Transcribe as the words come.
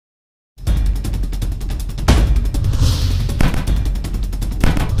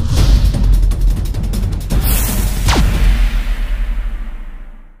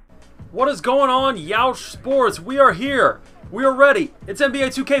is going on, Yeousch Sports? We are here. We are ready. It's NBA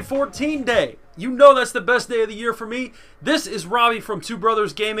 2K14 day. You know that's the best day of the year for me. This is Robbie from Two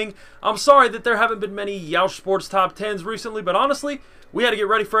Brothers Gaming. I'm sorry that there haven't been many Yeousch Sports top 10s recently, but honestly, we had to get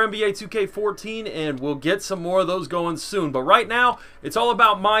ready for NBA 2K14, and we'll get some more of those going soon. But right now, it's all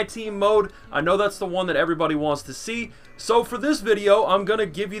about my team mode. I know that's the one that everybody wants to see. So for this video, I'm going to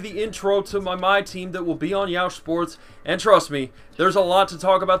give you the intro to my team that will be on Yeousch Sports. And trust me, there's a lot to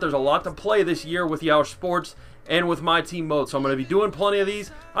talk about. There's a lot to play this year with Yeousch Sports and with my team mode. So I'm going to be doing plenty of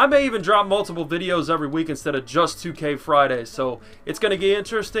these. I may even drop multiple videos every week instead of just 2K Fridays. So it's going to get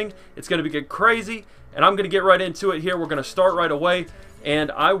interesting. It's going to get crazy. And I'm going to get right into it here. We're going to start right away.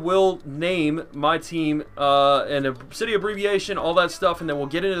 And I will name my team and a city abbreviation, all that stuff. And then we'll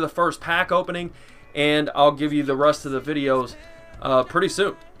get into the first pack opening. And I'll give you the rest of the videos pretty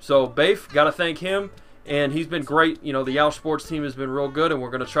soon. So Bafe, got to thank him. And he's been great. You know, the Yeousch Sports team has been real good. And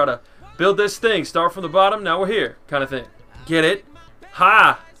we're going to try to build this thing. Start from the bottom. Now we're here kind of thing. Get it?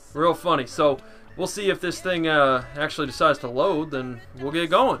 Ha! Real funny. So we'll see if this thing actually decides to load. Then we'll get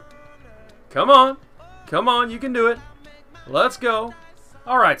going. Come on. Come on. You can do it. Let's go.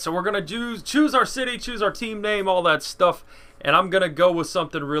 Alright, so we're going to choose our city, choose our team name, all that stuff. And I'm going to go with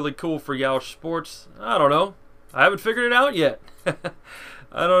something really cool for Yeousch Sports. I don't know. I haven't figured it out yet.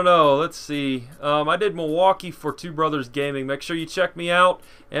 I don't know. Let's see. I did Milwaukee for Two Brothers Gaming. Make sure you check me out.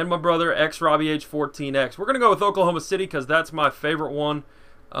 And my brother, XRobbieH14X. We're going to go with Oklahoma City because that's my favorite one.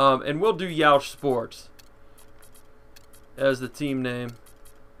 And we'll do Yeousch Sports as the team name.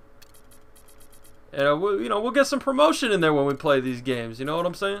 And we'll get some promotion in there when we play these games. You know what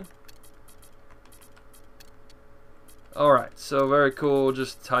I'm saying? Alright, so very cool.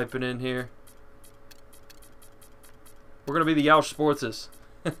 Just type it in here. We're going to be the Yeousch Sportses.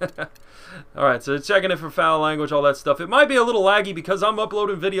 Alright, so checking it for foul language, all that stuff. It might be a little laggy because I'm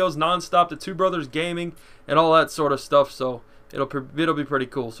uploading videos nonstop to Two Brothers Gaming and all that sort of stuff. So it'll be pretty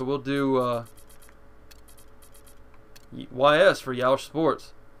cool. So we'll do YS for Yeousch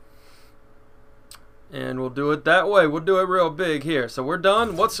Sports. And we'll do it that way. We'll do it real big here. So we're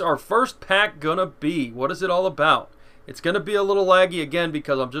done. What's our first pack gonna be? What is it all about? It's gonna be a little laggy again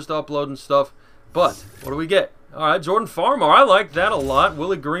because I'm just uploading stuff. But what do we get? All right, Jordan Farmar. I like that a lot.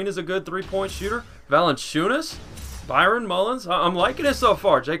 Willie Green is a good three-point shooter. Valanciunas, Byron Mullins. I'm liking it so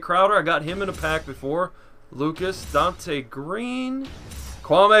far. Jay Crowder. I got him in a pack before. Lucas, Dante Green,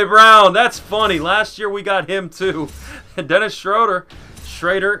 Kwame Brown. That's funny. Last year we got him too. Dennis Schrader.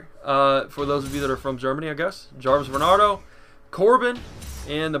 For those of you that are from Germany, I guess. Jarvis Bernardo, Corbin,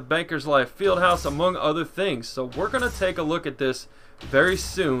 and the Bankers Life Fieldhouse, among other things. So we're going to take a look at this very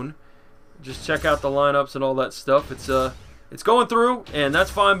soon. Just check out the lineups and all that stuff. It's going through, and that's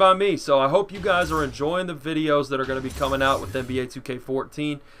fine by me. So I hope you guys are enjoying the videos that are going to be coming out with NBA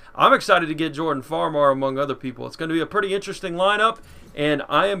 2K14. I'm excited to get Jordan Farmar among other people. It's going to be a pretty interesting lineup, and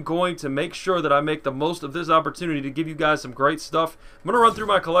I am going to make sure that I make the most of this opportunity to give you guys some great stuff. I'm going to run through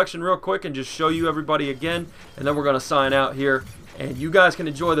my collection real quick and just show you everybody again, and then we're going to sign out here. And you guys can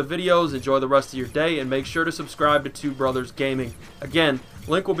enjoy the videos, enjoy the rest of your day, and make sure to subscribe to Two Brothers Gaming. Again,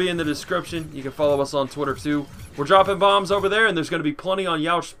 link will be in the description. You can follow us on Twitter too. We're dropping bombs over there, and there's going to be plenty on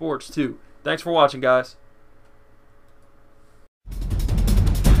Yeousch Sports too. Thanks for watching, guys.